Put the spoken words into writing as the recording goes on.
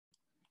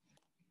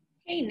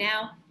Hey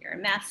now, you're a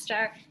math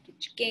star,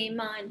 get your game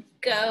on,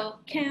 go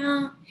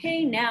count.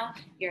 Hey now,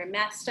 you're a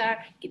math star,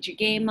 get your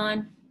game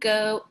on,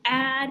 go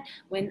add.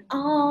 When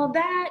all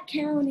that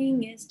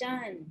counting is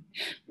done,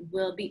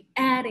 we'll be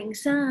adding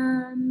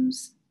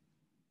sums.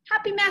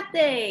 Happy Math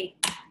Day!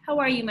 How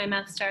are you, my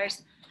math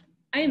stars?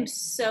 I am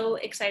so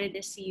excited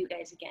to see you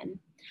guys again.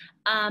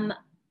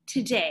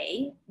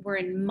 Today, we're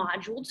in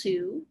Module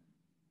 2.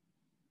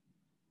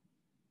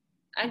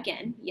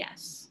 Again,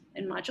 yes,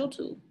 in Module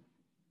 2.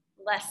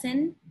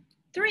 Lesson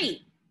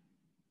 3.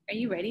 Are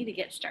you ready to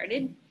get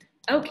started?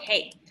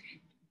 Okay.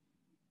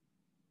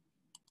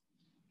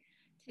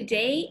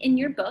 Today in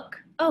your book,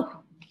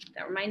 oh,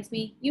 that reminds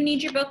me, you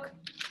need your book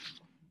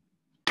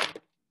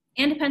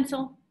and a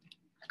pencil.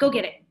 Go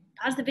get it.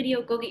 Pause the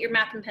video, go get your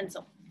math and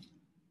pencil.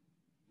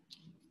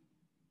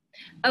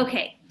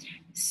 Okay,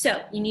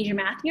 so you need your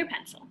math and your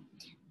pencil.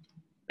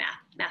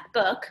 Math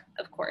book,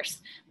 of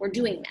course. We're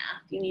doing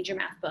math. You need your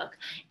math book.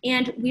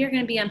 And we are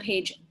going to be on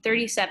page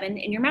 37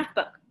 in your math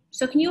book.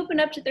 So can you open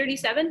up to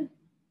 37?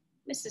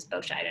 Mrs.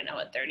 Bosha, I don't know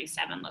what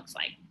 37 looks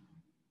like.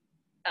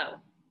 Oh,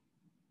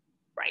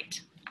 right.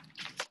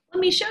 Let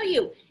me show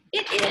you.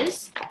 It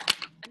is,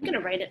 I'm going to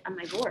write it on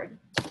my board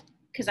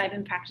because I've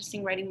been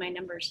practicing writing my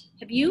numbers.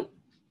 Have you?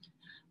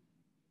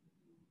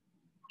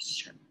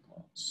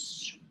 Circle,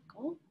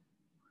 circle,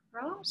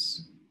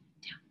 cross.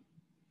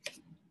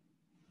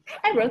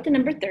 I wrote the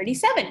number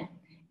 37.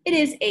 It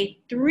is a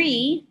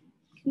 3.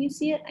 Can you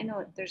see it? I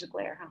know there's a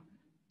glare, huh?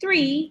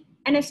 3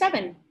 and a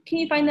 7. Can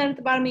you find that at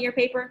the bottom of your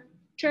paper?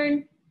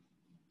 Turn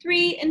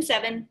 3 and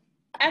 7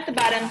 at the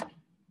bottom.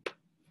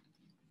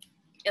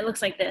 It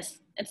looks like this.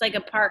 It's like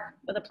a park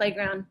with a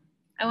playground.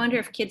 I wonder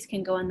if kids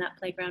can go on that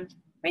playground.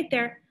 Right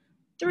there.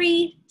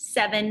 3,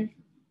 7.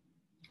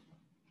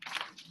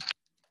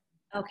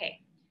 Okay,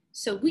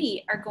 so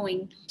we are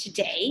going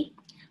today,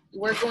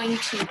 we're going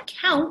to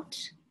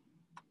count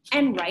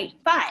and write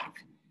 5.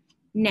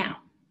 Now,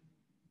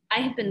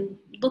 I have been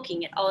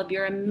looking at all of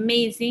your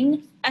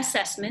amazing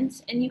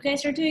assessments, and you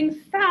guys are doing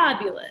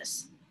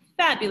fabulous,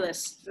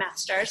 fabulous math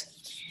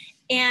stars.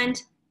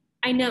 And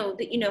I know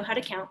that you know how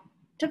to count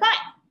to 5,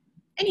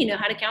 and you know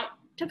how to count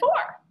to 4,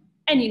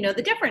 and you know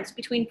the difference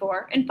between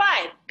 4 and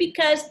 5,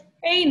 because,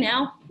 hey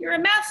now, you're a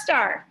math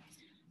star.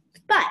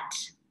 But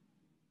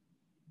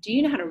do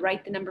you know how to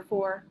write the number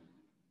 4?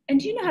 And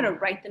do you know how to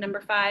write the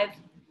number 5?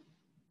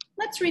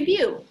 Let's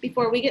review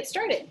before we get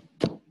started.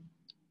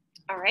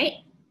 All right,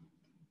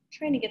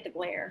 trying to get the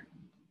glare.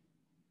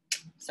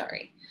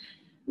 Sorry.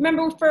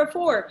 Remember, for a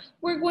 4,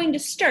 we're going to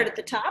start at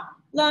the top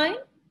line.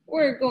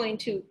 We're going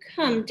to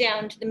come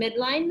down to the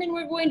midline. Then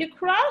we're going to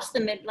cross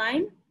the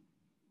midline.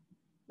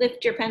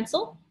 Lift your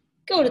pencil,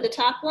 go to the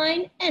top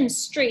line, and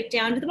straight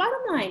down to the bottom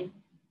line.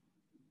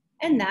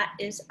 And that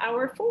is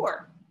our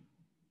 4.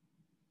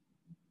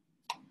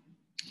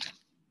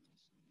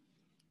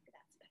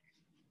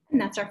 And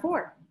that's our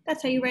 4.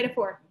 That's how you write a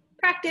 4.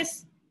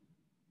 Practice.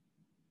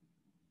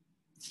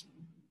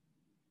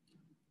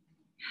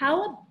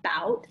 How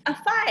about a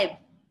 5?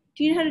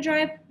 Do you know how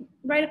to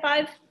write a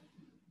 5?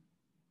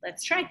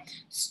 Let's try.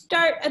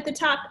 Start at the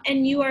top,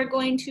 and you are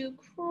going to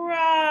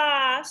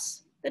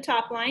cross the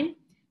top line.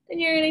 Then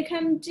you're going to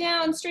come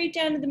down, straight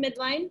down to the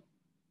midline.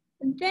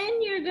 And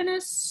then you're going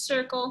to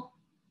circle.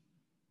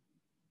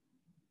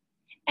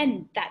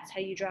 And that's how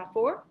you draw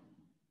 4.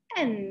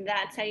 And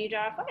that's how you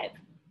draw 5.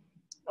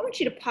 I want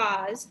you to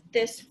pause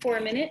this for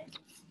a minute.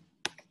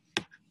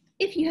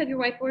 If you have your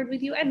whiteboard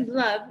with you, I'd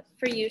love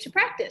for you to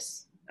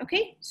practice.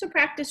 Okay, so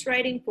practice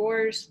writing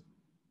 4s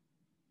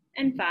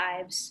and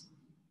 5s.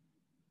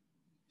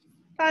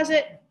 Pause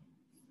it.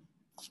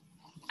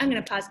 I'm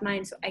going to pause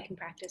mine so I can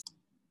practice.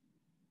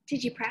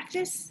 Did you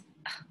practice?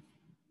 Oh,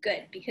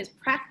 good, because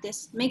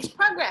practice makes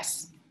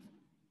progress.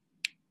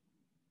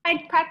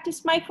 I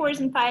practice my 4s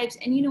and 5s,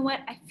 and you know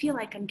what? I feel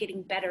like I'm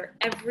getting better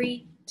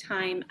every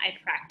time I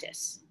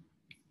practice.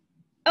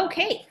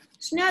 Okay,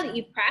 so now that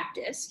you've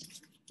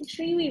practiced, make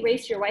sure you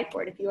erase your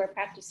whiteboard if you are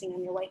practicing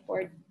on your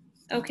whiteboard.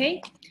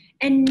 Okay,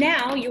 and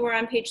now you are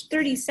on page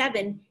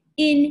 37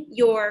 in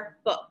your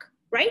book,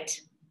 right?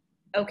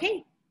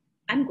 Okay,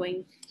 I'm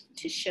going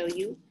to show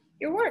you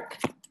your work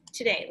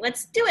today.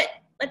 Let's do it.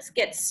 Let's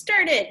get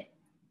started.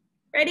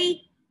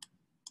 Ready?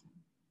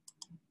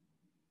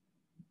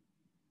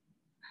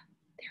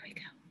 There we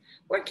go.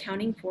 We're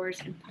counting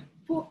 4s and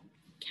 5.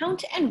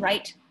 Count and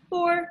write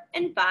 4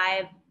 and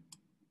 5.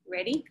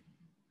 Ready?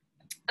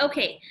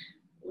 Okay,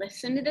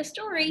 listen to the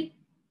story.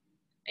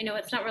 I know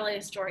it's not really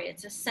a story,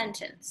 it's a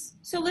sentence.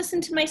 So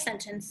listen to my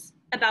sentence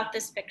about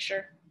this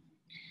picture.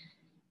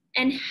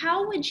 And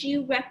how would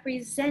you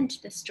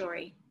represent the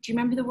story? Do you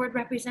remember the word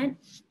represent?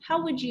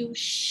 How would you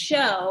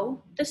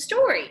show the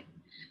story?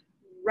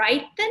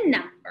 Write the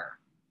number,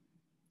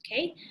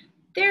 okay?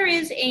 There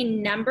is a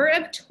number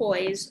of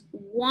toys,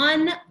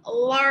 1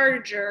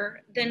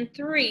 larger than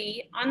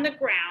 3 on the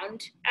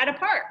ground at a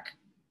park.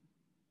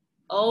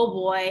 Oh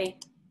boy,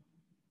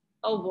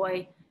 oh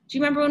boy. Do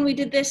you remember when we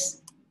did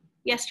this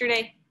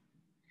yesterday?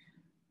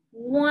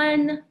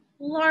 1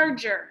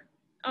 larger.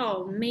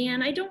 Oh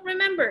man, I don't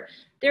remember.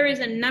 There is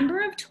a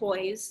number of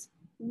toys,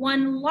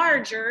 one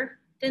larger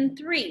than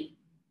 3.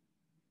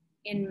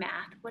 In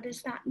math, what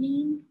does that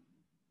mean?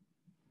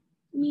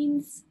 It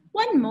means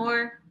one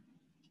more.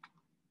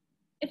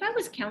 If I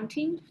was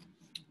counting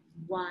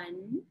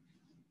 1,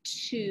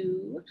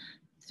 2,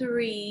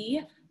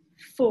 3,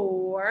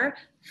 4,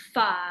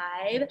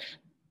 5,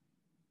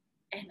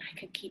 and I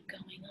could keep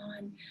going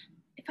on.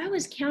 If I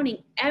was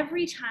counting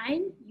every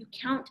time you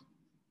count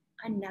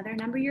another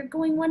number, you're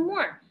going one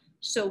more.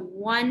 So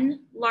 1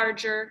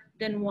 larger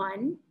than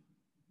 1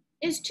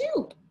 is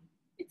 2.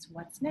 It's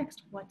what's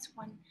next? What's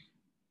 1,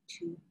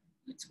 2?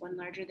 What's 1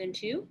 larger than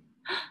 2?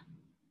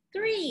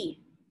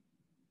 3.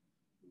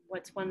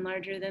 What's 1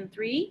 larger than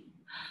 3?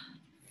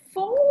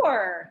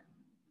 4.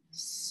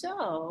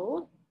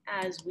 So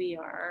as we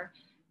are,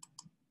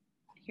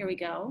 here we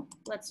go.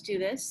 Let's do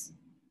this.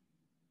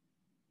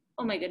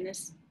 Oh my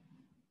goodness.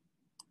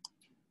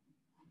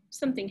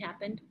 Something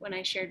happened when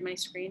I shared my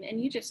screen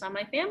and you just saw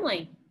my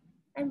family.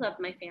 I love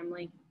my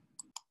family.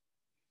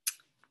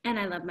 And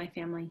I love my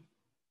family,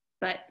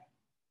 but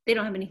they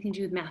don't have anything to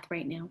do with math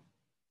right now,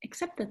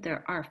 except that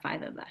there are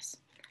 5 of us.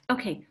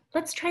 Okay,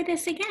 let's try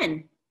this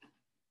again.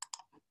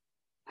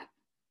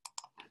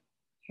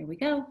 Here we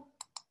go.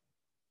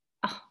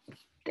 Oh,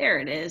 there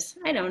it is.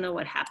 I don't know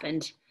what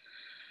happened.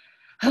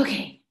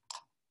 Okay,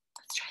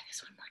 let's try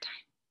this one more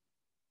time.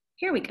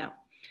 Here we go.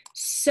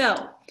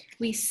 So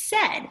we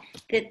said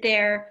that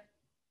there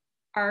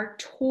are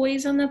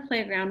toys on the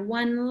playground,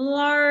 1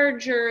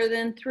 larger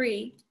than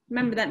 3.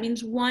 Remember, that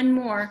means 1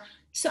 more.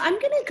 So I'm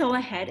gonna go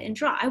ahead and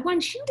draw. I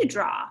want you to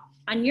draw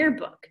on your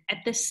book at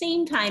the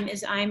same time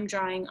as I'm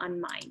drawing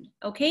on mine,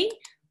 okay?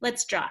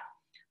 Let's draw.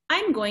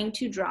 I'm going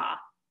to draw,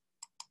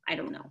 I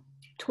don't know,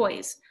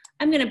 toys.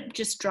 I'm gonna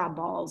just draw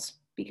balls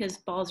because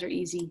balls are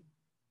easy.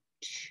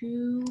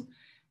 2,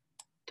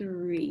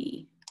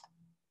 3.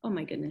 Oh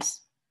my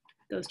goodness,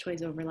 those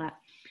toys overlap.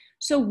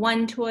 So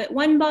 1 toy,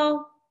 1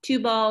 ball, 2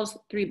 balls,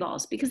 3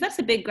 balls, because that's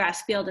a big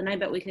grass field and I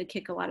bet we could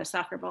kick a lot of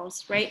soccer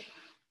balls, right?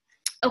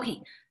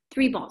 Okay,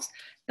 3 balls,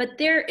 but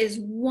there is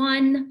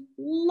 1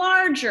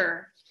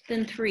 larger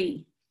than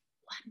 3.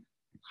 1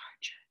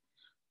 larger.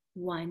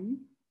 1,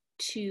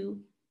 2,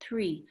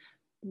 3.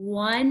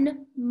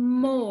 1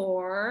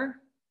 more.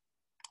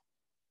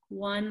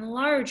 1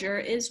 larger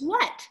is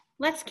what?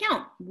 Let's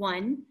count.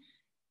 1,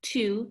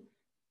 2,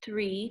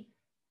 3,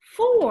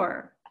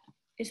 4.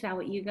 Is that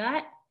what you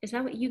got? Is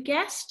that what you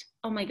guessed?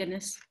 Oh my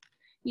goodness,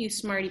 you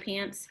smarty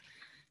pants.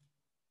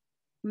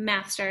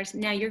 Math stars,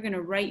 now you're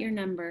gonna write your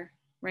number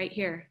right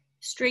here.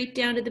 Straight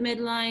down to the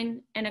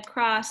midline and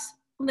across,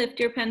 lift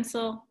your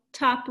pencil,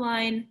 top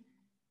line,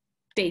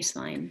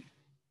 baseline.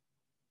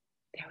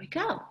 There we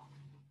go.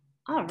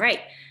 All right,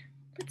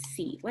 let's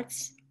see,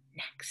 what's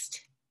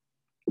next?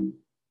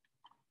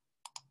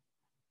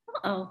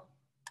 Uh-oh,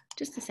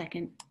 just a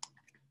second.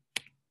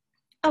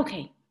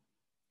 Okay,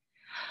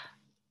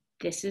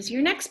 this is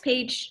your next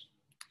page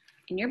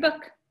in your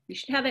book. You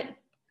should have it.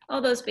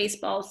 All those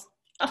baseballs,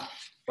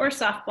 or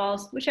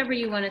softballs, whichever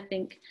you want to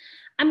think.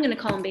 I'm going to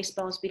call them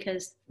baseballs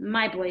because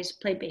my boys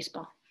play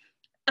baseball.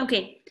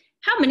 Okay,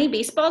 how many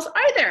baseballs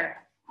are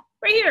there?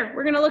 Right here,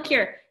 we're going to look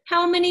here.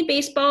 How many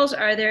baseballs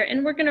are there?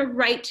 And we're going to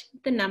write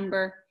the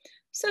number.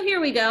 So here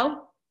we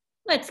go.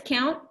 Let's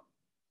count.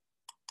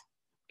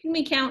 Can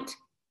we count?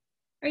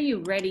 Are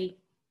you ready?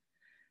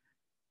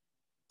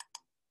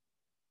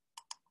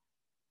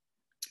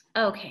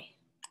 Okay,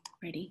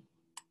 ready?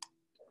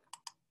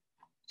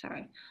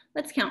 Sorry,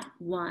 let's count.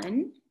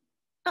 1.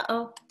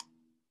 Uh-oh.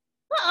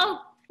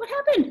 Uh-oh, what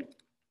happened?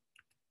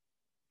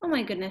 Oh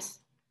my goodness.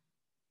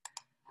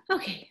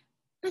 Okay,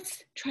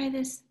 let's try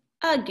this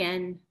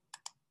again.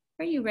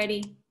 Are you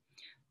ready?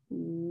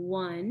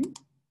 1,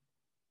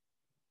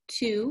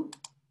 2,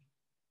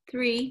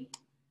 3,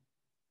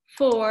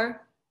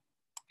 4,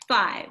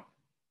 5.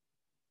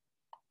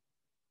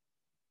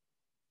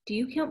 Do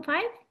you count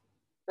 5?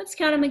 Let's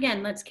count them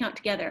again. Let's count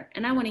together.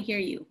 And I want to hear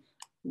you.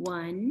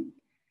 1,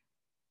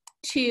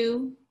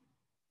 2,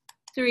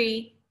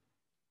 3,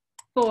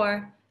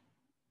 4,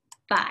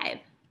 5.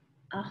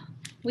 Oh,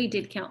 we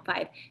did count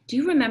 5. Do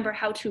you remember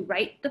how to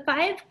write the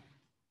 5?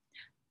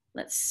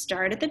 Let's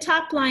start at the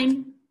top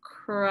line,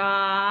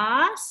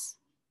 cross,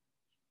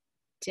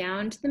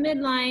 down to the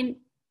midline,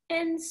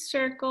 and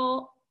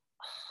circle.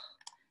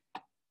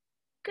 Oh,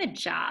 good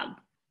job.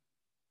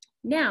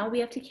 Now we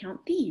have to count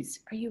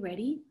these. Are you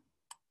ready?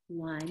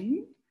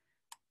 1,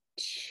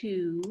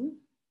 2,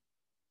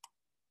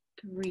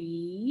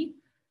 3,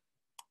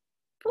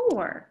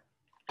 4.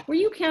 Were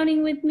you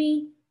counting with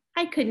me?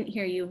 I couldn't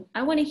hear you.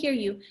 I want to hear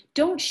you.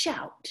 Don't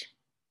shout,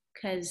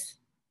 because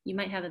you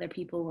might have other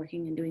people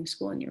working and doing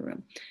school in your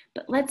room.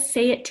 But let's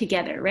say it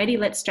together. Ready?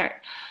 Let's start.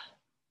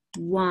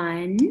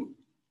 1,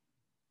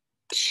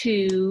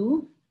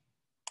 2,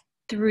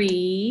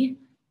 3,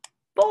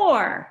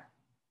 4.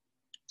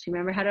 Do you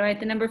remember how to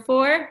write the number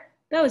 4?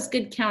 That was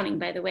good counting,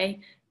 by the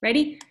way.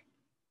 Ready?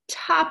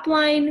 Top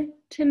line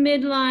to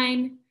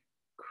midline,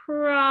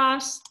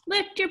 cross,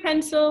 lift your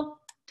pencil,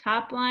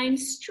 top line,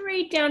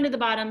 straight down to the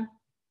bottom.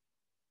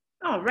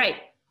 All right.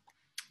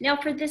 Now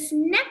for this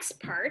next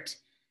part,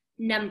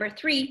 number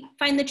 3,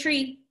 find the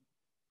tree.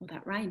 Well,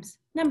 that rhymes.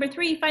 Number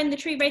 3, find the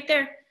tree right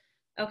there.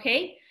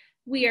 Okay,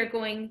 we are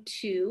going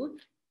to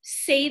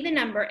say the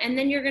number, and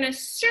then you're going to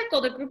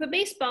circle the group of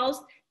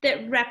baseballs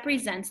that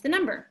represents the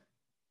number.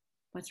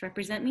 What's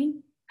represent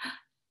mean?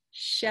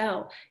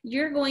 Show.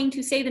 You're going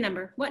to say the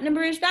number. What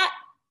number is that?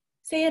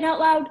 Say it out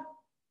loud.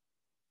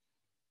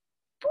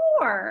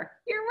 4.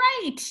 You're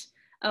right.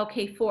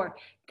 Okay, 4.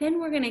 Then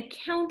we're going to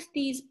count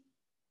these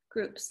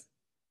groups.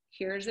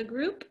 Here's a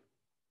group.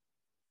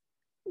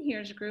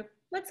 Here's a group.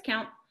 Let's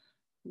count.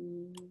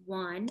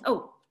 1.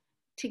 Oh,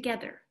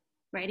 together.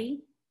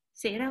 Ready?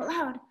 Say it out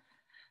loud.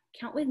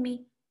 Count with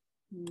me.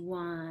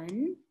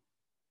 1,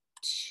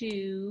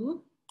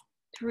 2,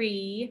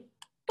 3,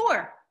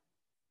 4.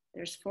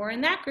 There's 4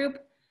 in that group.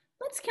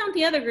 Let's count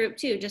the other group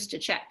too, just to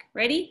check.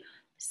 Ready?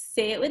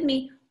 Say it with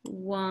me.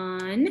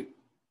 1,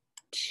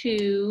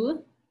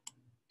 2,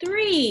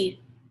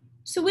 3.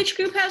 So which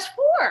group has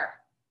 4?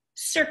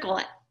 Circle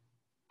it.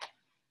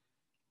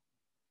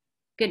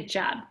 Good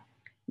job.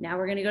 Now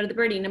we're going to go to the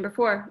birdie, number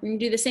 4. We're going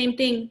to do the same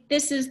thing.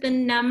 This is the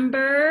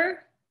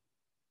number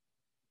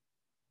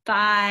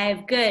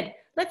 5. Good.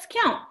 Let's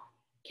count.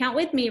 Count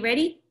with me.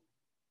 Ready?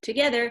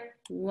 Together.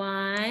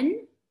 1,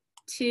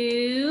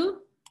 2,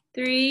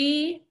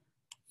 3,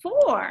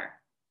 4.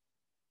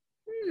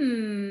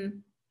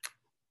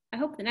 I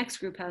hope the next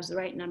group has the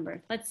right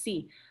number. Let's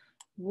see.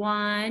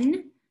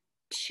 1,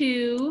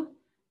 2,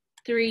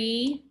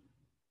 3,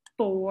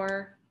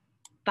 4,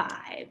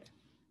 5.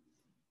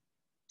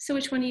 So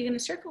which one are you going to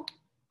circle?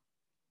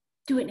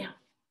 Do it now.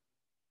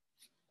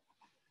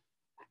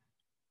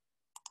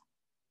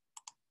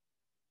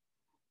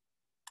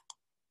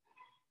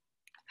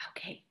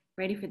 Okay,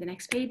 ready for the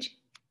next page?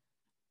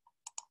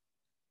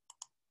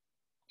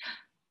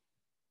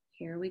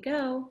 Here we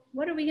go.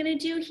 What are we going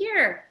to do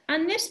here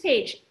on this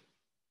page?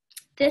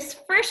 This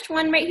first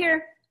one right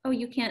here. Oh,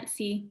 you can't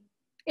see.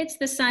 It's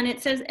the sun.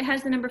 It says it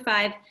has the number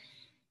 5.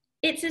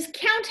 It says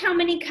count how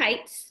many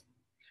kites.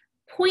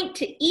 Point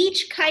to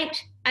each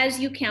kite as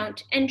you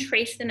count and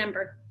trace the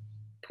number.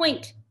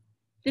 Point.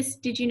 This,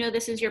 did you know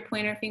this is your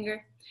pointer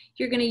finger?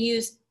 You're going to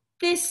use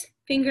this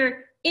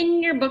finger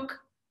in your book.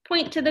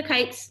 Point to the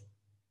kites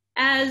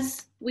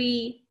as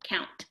we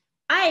count.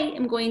 I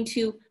am going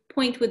to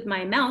point with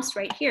my mouse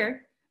right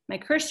here, my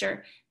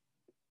cursor,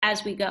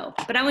 as we go.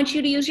 But I want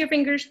you to use your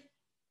fingers.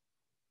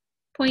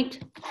 Point.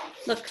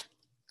 Look.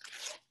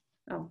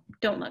 Oh,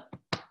 don't look.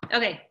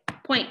 Okay,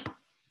 point.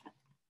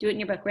 Do it in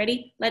your book.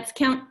 Ready? Let's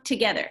count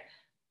together.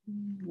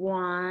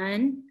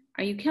 1.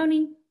 Are you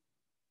counting?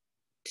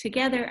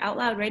 Together, out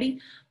loud. Ready?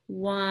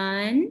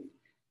 1,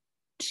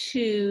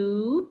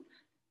 2,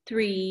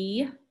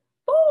 3,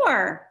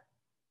 4.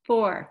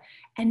 4.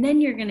 And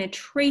then you're going to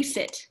trace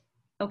it.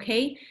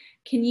 Okay?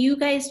 Can you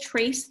guys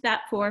trace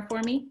that 4 for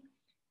me?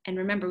 And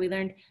remember, we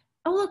learned,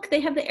 oh, look, they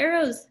have the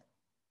arrows.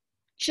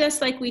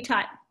 Just like we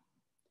taught.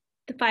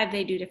 The 5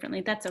 they do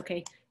differently. That's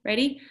okay.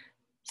 Ready?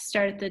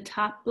 Start at the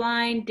top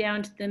line,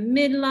 down to the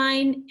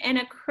midline, and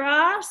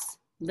across.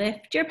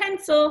 Lift your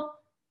pencil.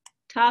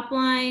 Top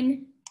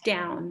line,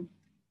 down.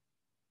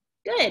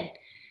 Good.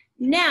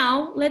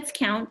 Now let's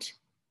count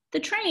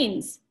the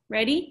trains.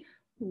 Ready?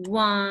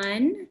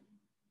 1,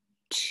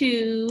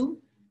 2,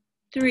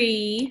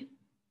 3,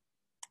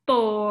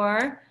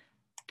 4,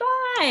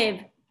 5.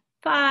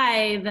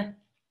 5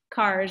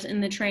 cars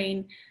in the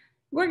train.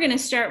 We're going to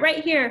start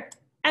right here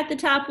at the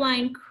top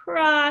line.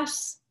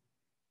 Cross,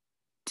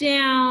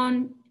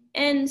 down,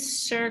 and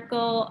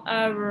circle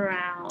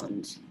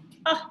around.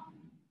 Oh,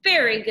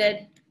 very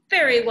good.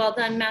 Very well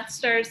done, Math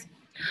Stars.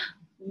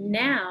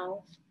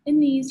 Now, in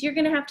these, you're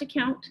going to have to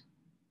count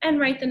and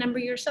write the number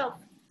yourself.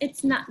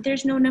 It's not,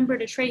 there's no number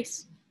to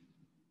trace. Do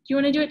you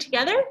want to do it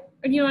together,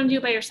 or do you want to do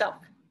it by yourself?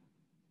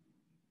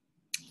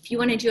 If you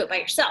want to do it by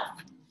yourself,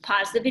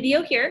 pause the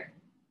video here.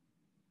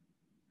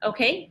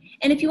 Okay?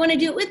 And if you want to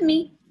do it with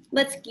me,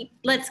 let's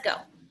go.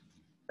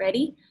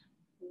 Ready?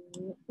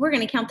 We're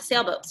going to count the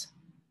sailboats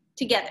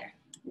together.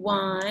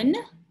 1,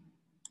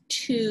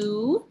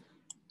 2,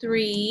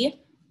 3,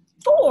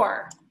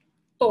 4.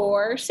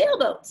 4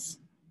 sailboats.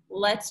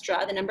 Let's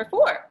draw the number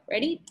 4.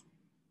 Ready?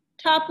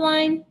 Top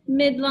line,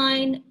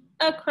 midline,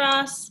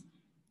 across,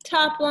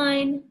 top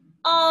line,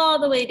 all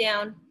the way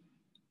down.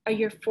 Are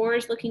your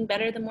 4s looking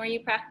better the more you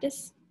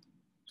practice?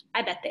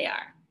 I bet they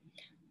are.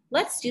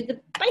 Let's do the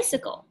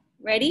bicycle.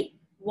 Ready?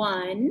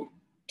 1,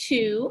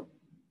 2,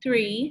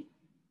 3,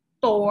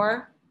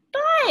 4,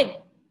 5.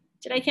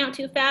 Did I count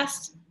too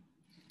fast?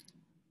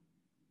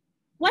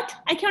 What?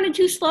 I counted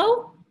too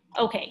slow?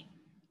 Okay,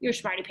 you're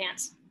smarty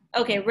pants.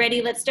 Okay,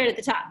 ready? Let's start at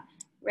the top.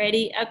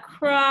 Ready?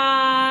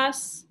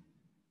 Across,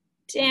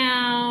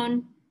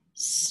 down,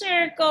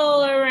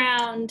 circle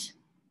around.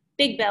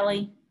 Big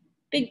belly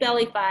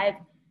 5.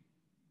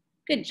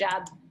 Good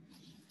job.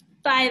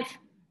 5.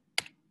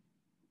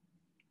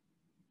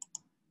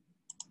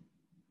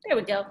 There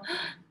we go.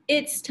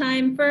 It's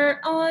time for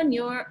On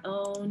Your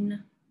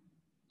Own.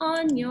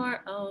 on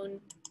your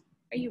own.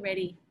 Are you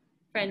ready,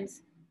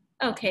 friends?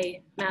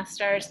 Okay, math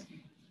stars.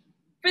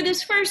 For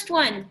this first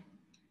one,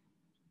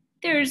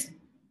 there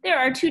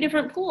are two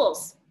different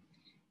pools.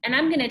 And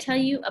I'm gonna tell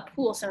you a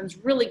pool sounds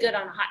really good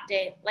on a hot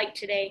day like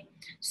today.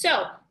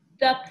 So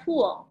the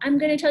pool, I'm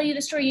gonna tell you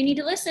the story. You need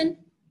to listen,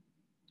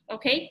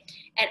 okay?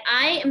 And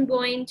I am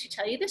going to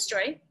tell you the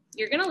story.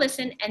 You're gonna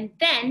listen, and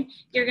then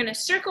you're gonna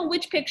circle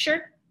which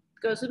picture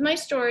goes with my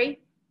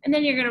story, and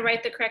then you're gonna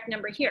write the correct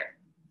number here.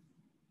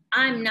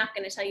 I'm not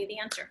gonna tell you the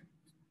answer.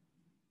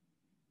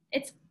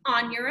 It's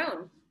on your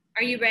own.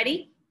 Are you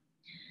ready?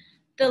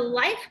 The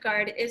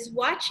lifeguard is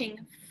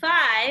watching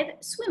 5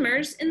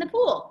 swimmers in the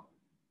pool.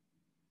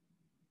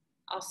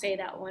 I'll say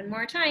that one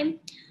more time.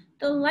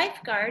 The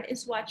lifeguard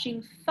is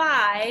watching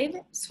 5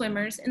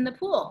 swimmers in the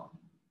pool.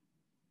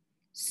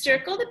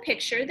 Circle the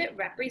picture that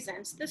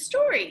represents the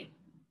story,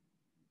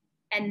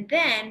 and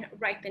then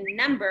write the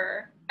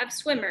number of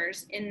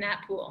swimmers in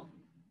that pool.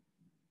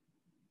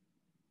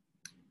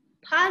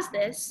 Pause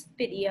this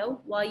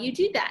video while you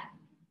do that.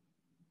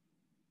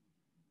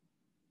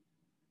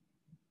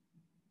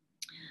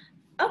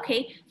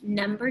 Okay,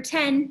 number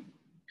 10.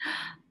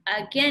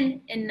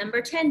 Again, in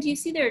number 10, do you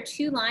see there are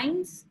 2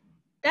 lines?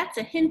 That's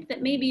a hint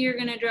that maybe you're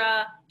gonna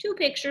draw 2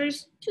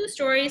 pictures, 2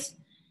 stories.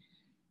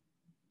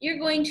 You're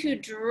going to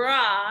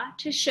draw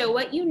to show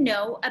what you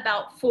know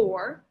about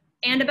 4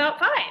 and about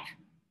 5.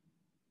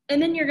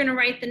 And then you're gonna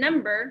write the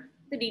number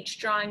that each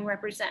drawing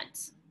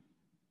represents.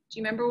 Do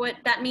you remember what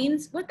that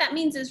means? What that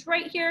means is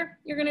right here,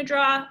 you're gonna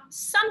draw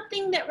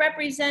something that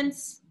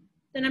represents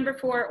the number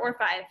 4 or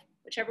 5,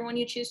 whichever one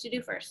you choose to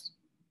do first.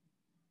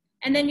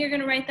 And then you're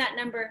gonna write that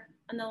number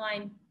on the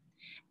line.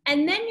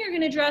 And then you're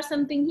gonna draw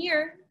something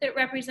here that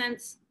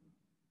represents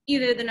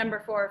either the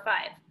number 4 or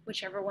 5,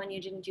 whichever one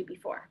you didn't do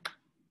before.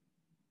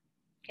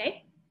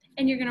 Okay?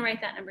 And you're gonna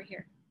write that number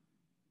here.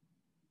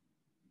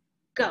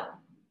 Go.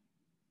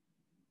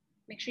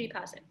 Make sure you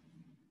pause it.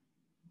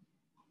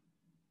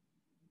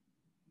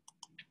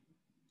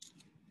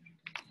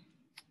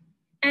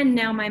 And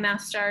now, my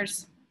math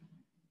stars,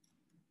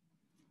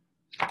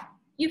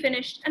 you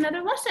finished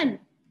another lesson.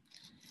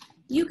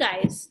 You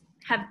guys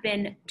have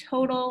been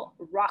total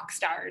rock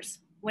stars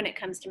when it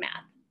comes to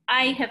math.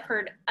 I have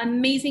heard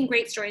amazing,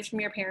 great stories from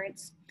your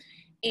parents.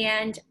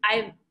 And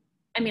I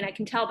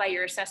can tell by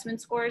your assessment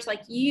scores,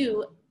 like,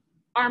 you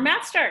are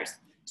math stars.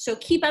 So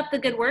keep up the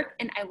good work,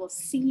 and I will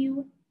see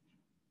you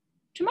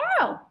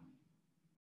tomorrow.